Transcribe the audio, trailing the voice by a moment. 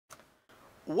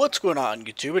What's going on,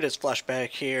 YouTube? It is Flashback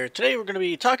here. Today we're going to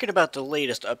be talking about the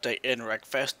latest update in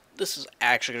Wreckfest. This is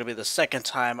actually going to be the second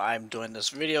time I'm doing this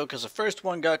video because the first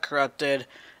one got corrupted.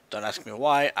 Don't ask me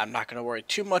why. I'm not going to worry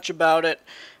too much about it.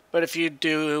 But if you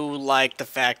do like the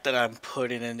fact that I'm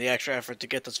putting in the extra effort to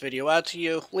get this video out to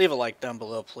you, leave a like down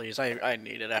below, please. I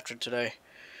need it after today.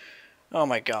 Oh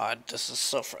my god, this is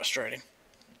so frustrating.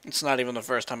 It's not even the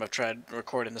first time I've tried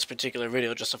recording this particular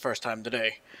video, just the first time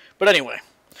today. But anyway.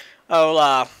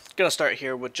 Gonna start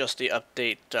here with just the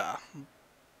update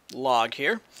log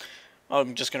here.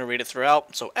 I'm just gonna read it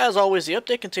throughout. So, as always, the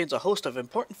update contains a host of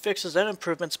important fixes and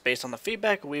improvements based on the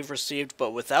feedback we've received,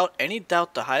 but without any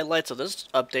doubt, the highlights of this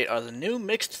update are the new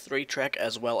mixed 3-track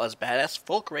as well as badass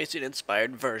folk racing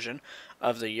inspired version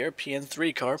of the European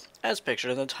 3 car, as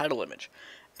pictured in the title image.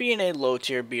 Being a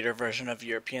low-tier beater version of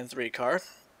European 3 car,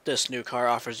 this new car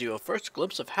offers you a first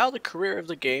glimpse of how the career of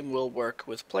the game will work,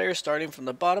 with players starting from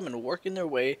the bottom and working their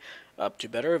way up to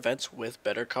better events with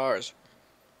better cars.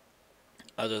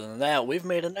 Other than that, we've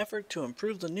made an effort to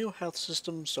improve the new health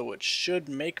system so it should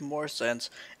make more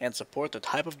sense and support the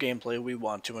type of gameplay we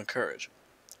want to encourage.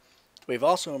 We've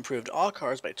also improved all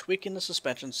cars by tweaking the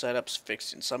suspension setups,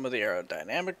 fixing some of the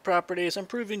aerodynamic properties,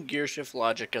 improving gear shift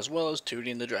logic, as well as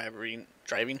tuning the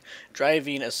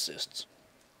driving assists.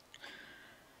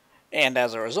 And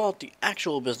as a result, the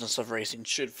actual business of racing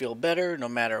should feel better no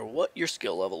matter what your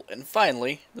skill level. And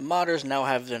finally, the modders now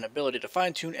have an ability to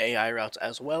fine-tune AI routes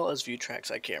as well as view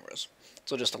trackside cameras.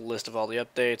 So just a list of all the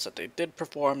updates that they did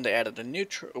perform. They added a new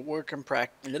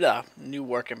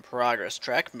work in progress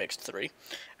track, Mixed 3,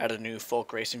 added a new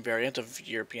folk racing variant of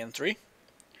European 3.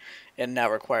 It now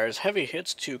requires heavy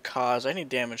hits to cause any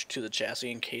damage to the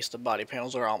chassis in case the body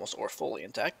panels are almost or fully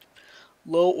intact.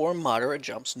 Low or moderate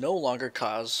jumps no longer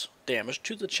cause damage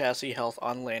to the chassis health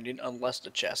on landing unless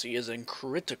the chassis is in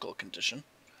critical condition.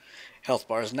 Health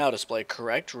bars now display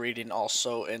correct reading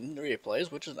also in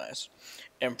replays, which is nice.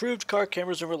 Improved car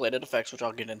cameras and related effects, which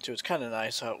I'll get into. It's kind of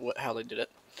nice how they did it.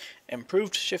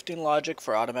 Improved shifting logic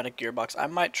for automatic gearbox. I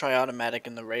might try automatic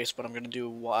in the race, but I'm going to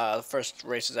do the first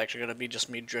race is actually going to be just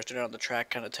me drifting around the track,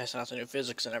 kind of testing out the new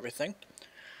physics and everything.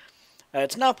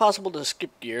 It's now possible to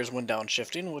skip gears when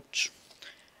downshifting, which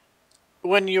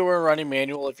when you were running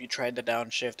manual, if you tried to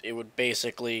downshift, it would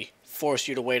basically force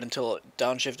you to wait until it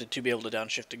downshifted to be able to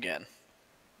downshift again.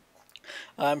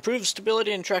 Improved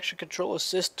stability and traction control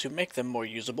assist to make them more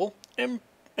usable.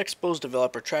 Expose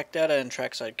developer track data and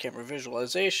trackside camera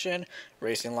visualization.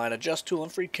 Racing line adjust tool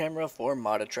and free camera for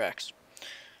modded tracks.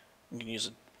 You can use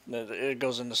it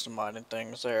goes into some modded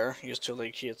things there. Use tool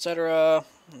key, etc.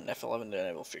 F11 to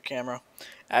enable free camera.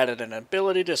 Added an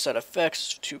ability to set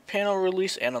effects to panel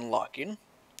release and unlocking.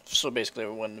 So basically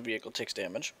when the vehicle takes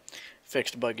damage.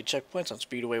 Fixed buggy checkpoints on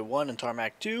Speedway 1 and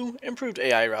Tarmac 2. Improved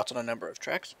AI routes on a number of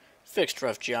tracks. Fixed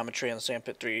rough geometry on the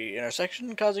Sandpit 3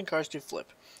 intersection, causing cars to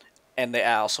flip. And they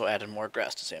also added more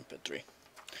grass to Sandpit 3.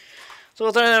 So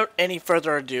without any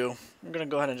further ado, I'm going to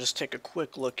go ahead and just take a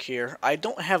quick look here. I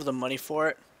don't have the money for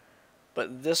it,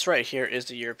 but this right here is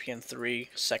the European 3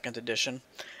 2nd edition.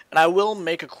 And I will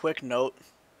make a quick note.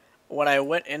 When I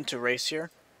went into race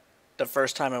here, the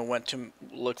first time I went to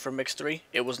look for Mix 3,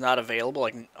 it was not available.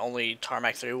 Like, only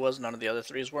Tarmac 3 was, none of the other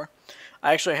 3s were.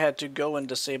 I actually had to go and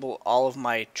disable all of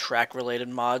my track-related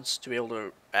mods to be able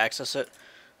to access it.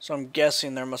 So I'm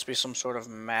guessing there must be some sort of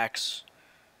max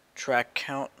track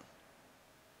count.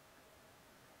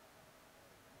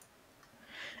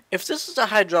 If this is a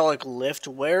hydraulic lift,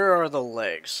 where are the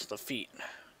legs, the feet,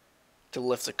 to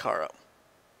lift the car up?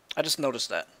 I just noticed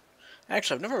that.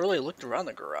 Actually, I've never really looked around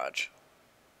the garage.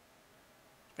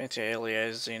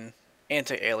 Anti-aliasing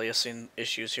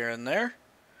issues here and there.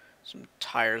 Some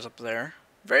tires up there.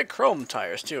 Very chrome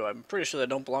tires, too. I'm pretty sure they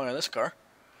don't belong on this car.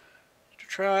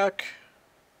 Track.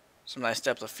 Some nice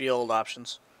depth of field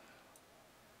options.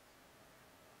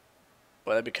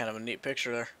 Boy, that'd be kind of a neat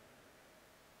picture there.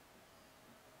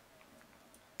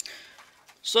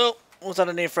 So, without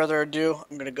any further ado,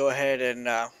 I'm going to go ahead and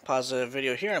pause the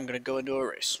video here. I'm going to go into a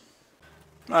race.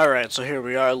 Alright, so here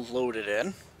we are loaded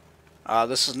in.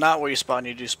 This is not where you spawn.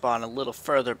 You do spawn a little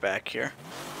further back here.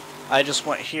 I just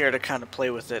went here to kind of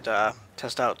play with it,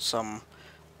 test out some...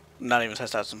 Not even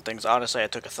test out some things. Honestly, I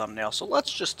took a thumbnail. So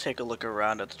let's just take a look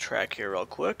around at the track here real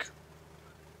quick.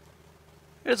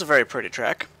 It's a very pretty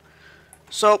track.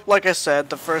 So, like I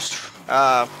said, the first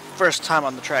time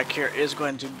on the track here is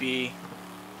going to be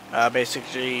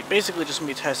basically just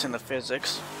me testing the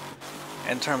physics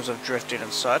in terms of drifting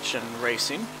and such, and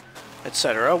racing,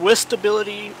 etc. With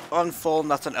stability on full,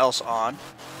 nothing else on.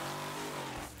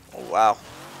 Oh, wow.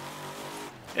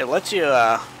 It lets you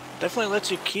Definitely lets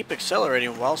you keep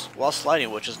accelerating while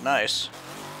sliding, which is nice.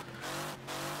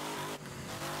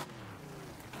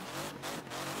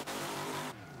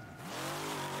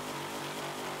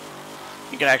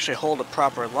 You can actually hold a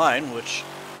proper line, which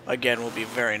again will be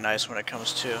very nice when it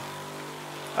comes to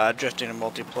drifting in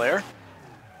multiplayer.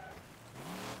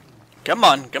 Come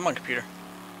on, computer.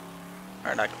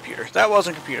 Or not computer. That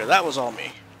wasn't computer, that was all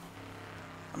me.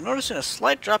 I'm noticing a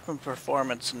slight drop in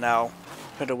performance now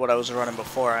compared to what I was running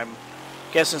before. I'm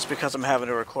guessing it's because I'm having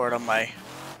to record on my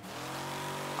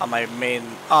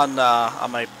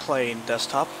playing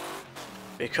desktop,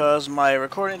 because my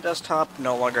recording desktop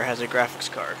no longer has a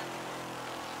graphics card.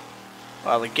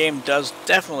 While the game does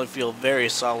definitely feel very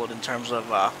solid in terms of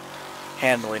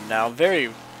handling now.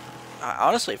 Very,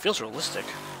 honestly, it feels realistic.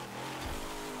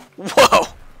 Whoa!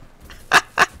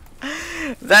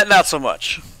 That not so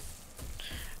much.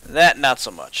 That not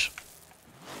so much.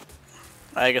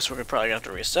 I guess we're probably gonna have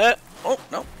to reset. Oh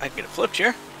no, I can get it flipped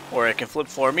here, or it can flip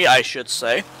for me, I should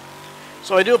say.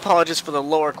 So I do apologize for the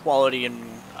lower quality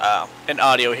in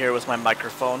audio here with my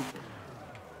microphone.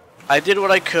 I did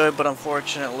what I could, but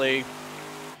unfortunately,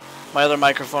 my other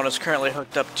microphone is currently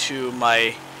hooked up to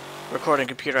my recording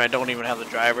computer. I don't even have the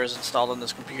drivers installed on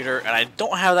this computer, and I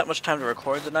don't have that much time to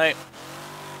record tonight,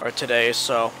 or today,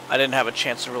 so I didn't have a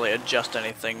chance to really adjust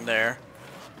anything there.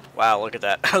 Wow, look at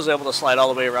that. I was able to slide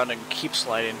all the way around and keep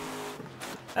sliding.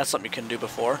 That's something you couldn't do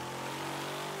before.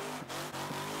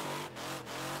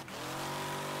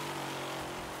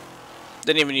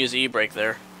 Didn't even use the e-brake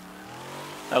there.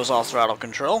 That was all throttle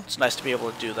control. It's nice to be able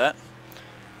to do that.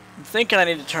 I'm thinking I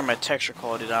need to turn my texture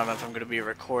quality down if I'm going to be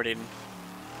recording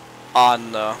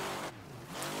on the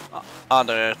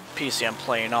PC I'm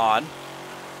playing on.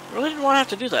 I really didn't want to have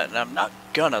to do that, and I'm not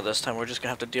gonna this time. We're just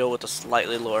gonna have to deal with the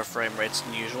slightly lower frame rates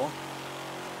than usual.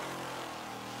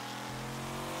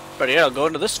 But yeah, I'll go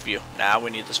into this view. Nah,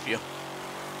 we need this view.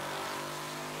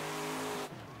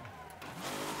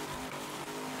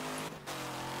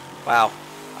 Wow,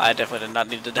 I definitely did not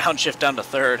need to downshift down to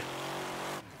third.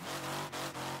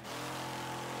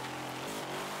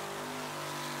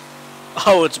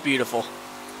 Oh, it's beautiful.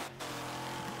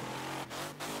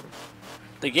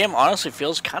 The game honestly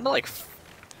feels kind of like...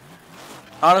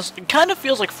 it kind of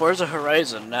feels like Forza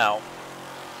Horizon now.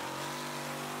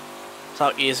 That's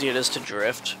how easy it is to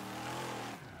drift.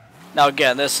 Now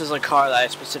again, this is a car that I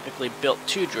specifically built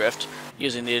to drift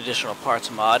using the additional parts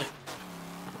mod,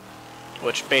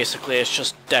 which basically is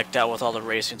just decked out with all the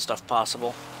racing stuff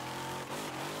possible.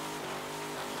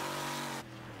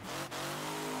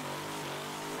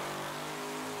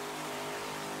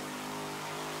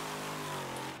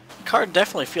 The car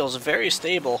definitely feels very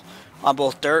stable on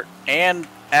both dirt and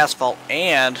asphalt,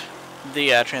 and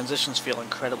the transitions feel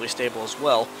incredibly stable as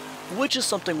well, which is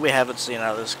something we haven't seen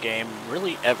out of this game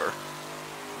really ever.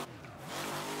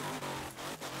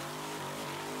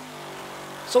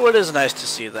 So it is nice to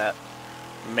see that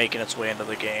making its way into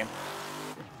the game.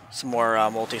 Some more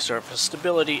multi-surface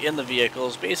stability in the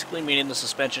vehicles, basically meaning the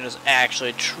suspension is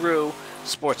actually true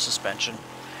sports suspension.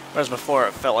 Whereas before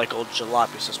it felt like old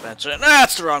jalopy suspension.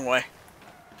 That's the wrong way.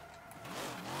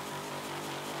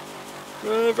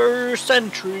 Reverse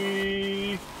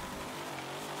entry.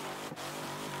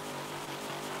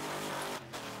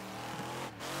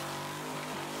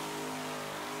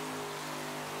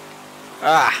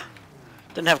 Ah,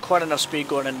 didn't have quite enough speed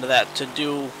going into that to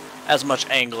do as much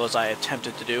angle as I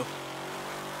attempted to do.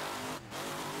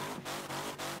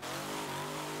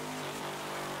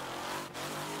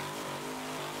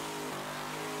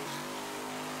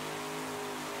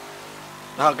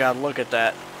 Oh god, look at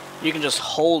that. You can just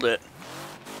hold it.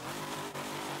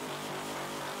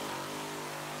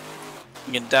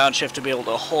 You can downshift to be able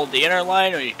to hold the inner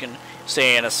line, or you can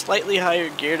stay in a slightly higher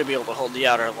gear to be able to hold the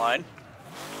outer line.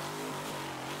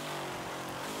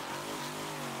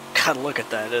 God, look at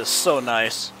that. It is so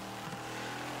nice.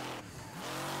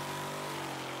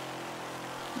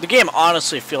 The game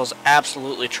honestly feels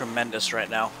absolutely tremendous right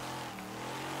now.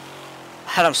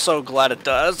 And I'm so glad it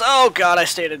does. Oh god, I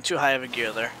stayed in too high of a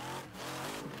gear there.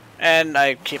 And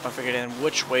I keep on figuring out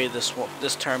which way this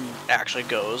term actually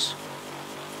goes.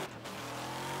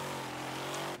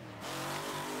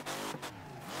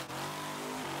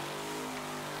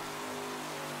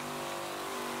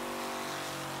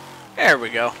 There we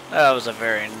go. That was a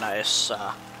very nice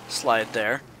slide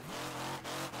there.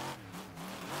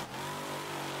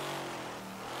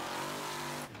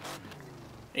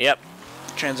 Yep,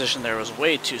 the transition there was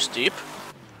way too steep.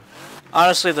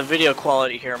 Honestly, the video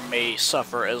quality here may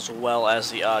suffer as well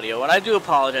as the audio, and I do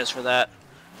apologize for that.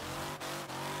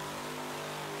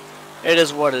 It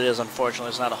is what it is,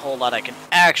 unfortunately. There's not a whole lot I can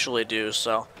actually do,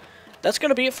 so that's going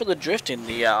to be it for the drifting,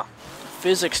 the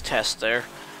physics test there.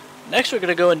 Next, we're going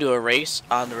to go into a race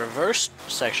on the reverse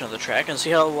section of the track and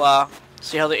see how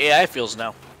the AI feels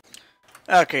now.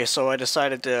 Okay, so I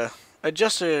decided to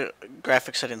adjust the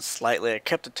graphics settings slightly. I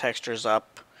kept the textures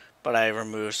up, but I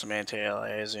removed some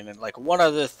anti-aliasing and like one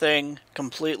other thing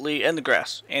completely in the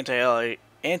grass. I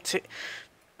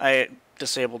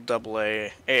disabled AA,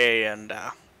 and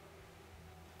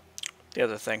the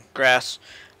other thing, grass.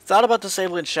 Thought about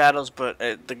disabling shadows, but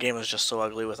the game was just so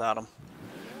ugly without them.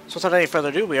 So without any further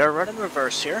ado, we are running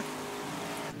reverse here.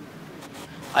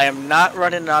 I am not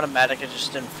running automatic, it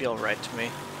just didn't feel right to me.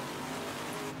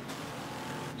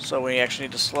 So we actually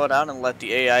need to slow down and let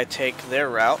the AI take their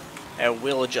route, and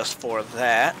we'll adjust for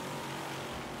that.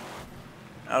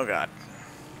 Oh god.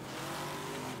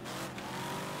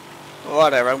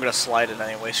 Whatever, I'm gonna slide it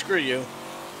anyway, screw you.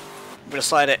 I'm gonna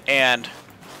slide it and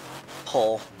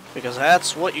pull, because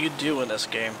that's what you do in this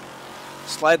game.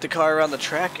 Slide the car around the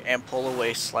track and pull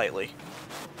away slightly.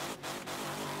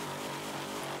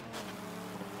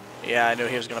 Yeah, I knew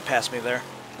he was going to pass me there.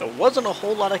 There wasn't a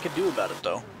whole lot I could do about it,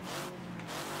 though.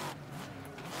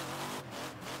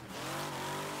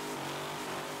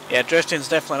 Yeah, drifting's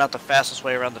definitely not the fastest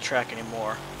way around the track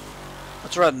anymore.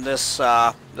 Let's run this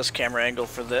this camera angle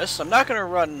for this. I'm not going to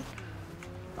run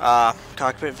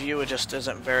cockpit view. It just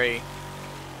isn't very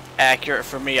accurate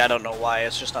for me. I don't know why.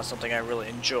 It's just not something I really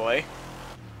enjoy.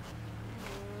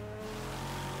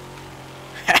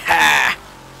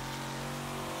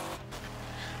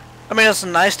 I mean, it's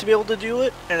nice to be able to do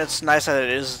it, and it's nice that it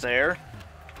is there.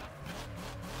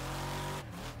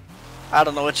 I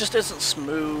don't know, it just isn't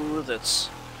smooth, it's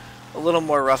a little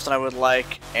more rough than I would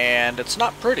like, and it's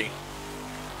not pretty.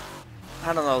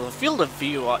 I don't know, the field of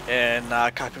view in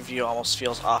cockpit view almost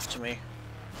feels off to me.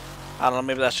 I don't know,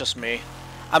 maybe that's just me.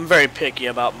 I'm very picky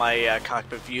about my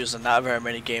cockpit views, and not very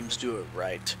many games do it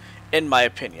right, in my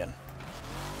opinion.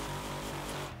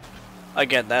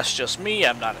 Again, that's just me.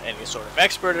 I'm not any sort of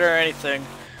expert or anything.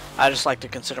 I just like to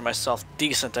consider myself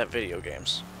decent at video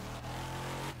games.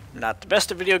 Not the best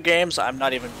at video games. I'm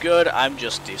not even good. I'm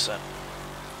just decent.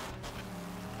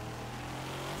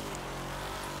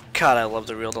 God, I love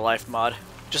the Real to Life mod.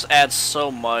 Just adds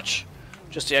so much.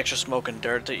 Just the extra smoke and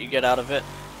dirt that you get out of it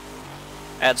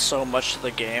adds so much to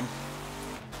the game.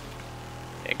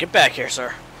 Hey, get back here, sir.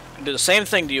 I'm gonna do the same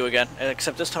thing to you again,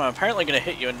 except this time I'm apparently gonna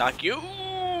hit you and knock you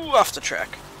off the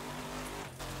track.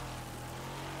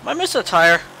 Am I missing a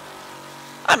tire?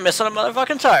 I'm missing a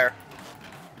motherfucking tire.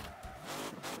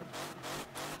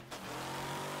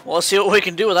 Well, let's see what we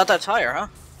can do without that tire, huh?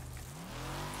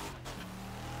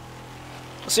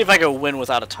 Let's see if I can win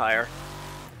without a tire.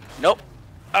 Nope.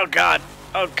 Oh god.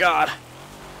 Oh god.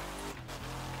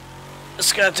 This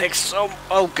is gonna take so...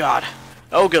 Oh god.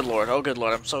 Oh good lord. Oh good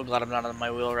lord. I'm so glad I'm not on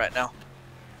my wheel right now.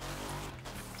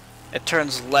 It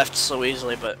turns left so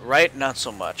easily, but right, not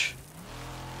so much.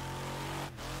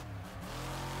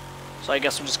 So I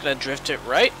guess I'm just going to drift it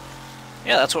right.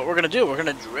 Yeah, that's what we're going to do. We're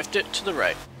going to drift it to the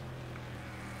right.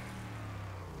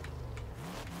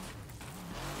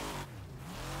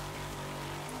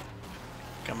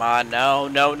 Come on, no,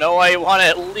 no, no, I want to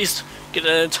at least get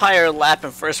an entire lap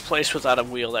in first place without a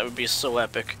wheel. That would be so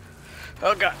epic.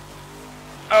 Oh god.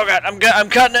 Oh god, I'm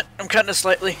cutting it. I'm cutting it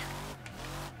slightly.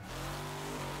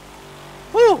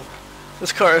 Woo!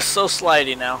 This car is so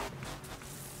slidey now.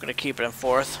 I'm gonna keep it in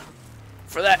fourth.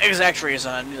 For that exact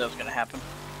reason, I knew that was gonna happen.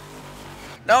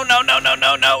 No, no, no, no,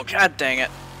 no, no! God dang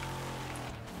it.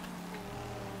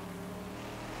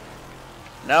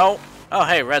 No. Oh,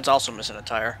 hey, Red's also missing a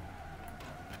tire.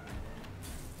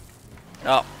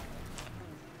 Oh.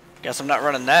 Guess I'm not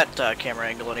running that camera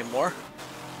angle anymore.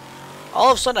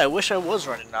 All of a sudden, I wish I was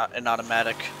running an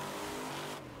automatic.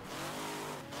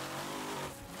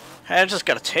 Hey, I just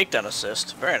got a takedown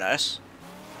assist. Very nice.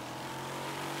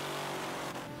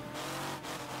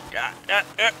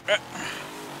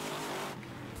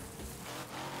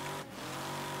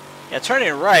 Yeah,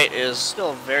 turning right is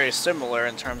still very similar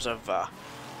in terms of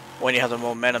when you have the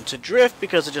momentum to drift,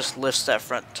 because it just lifts that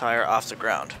front tire off the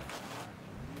ground.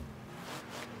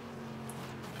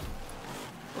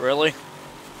 Really?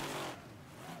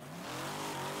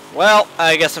 Well,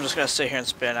 I guess I'm just going to sit here and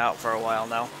spin out for a while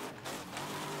now.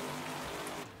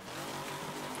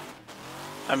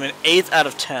 I'm in 8th out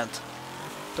of 10th.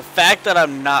 The fact that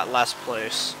I'm not last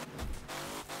place.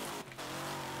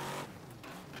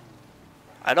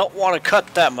 I don't want to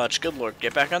cut that much. Good lord,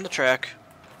 get back on the track.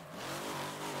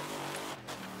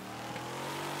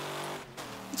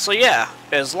 So yeah,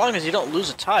 as long as you don't lose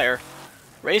a tire,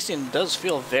 racing does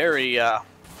feel very,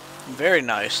 very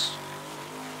nice.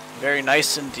 Very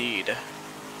nice indeed.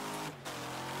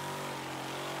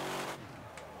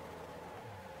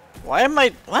 Why am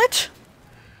I... What?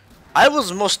 I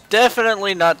was most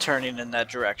definitely not turning in that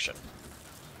direction.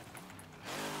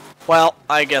 Well,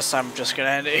 I guess I'm just gonna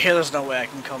end it here. There's no way I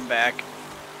can come back.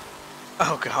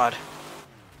 Oh god.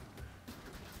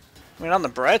 I mean, on the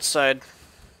bright side,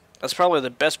 that's probably the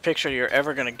best picture you're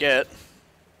ever gonna get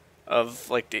of,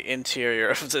 like, the interior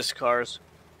of this car's.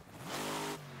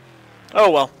 Oh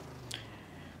well.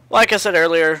 Like I said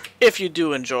earlier, if you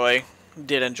did enjoy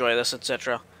this,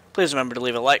 etc., please remember to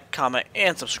leave a like, comment,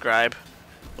 and subscribe.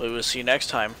 We will see you next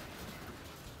time.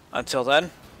 Until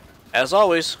then, as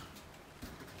always,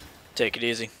 take it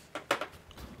easy.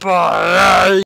 Bye!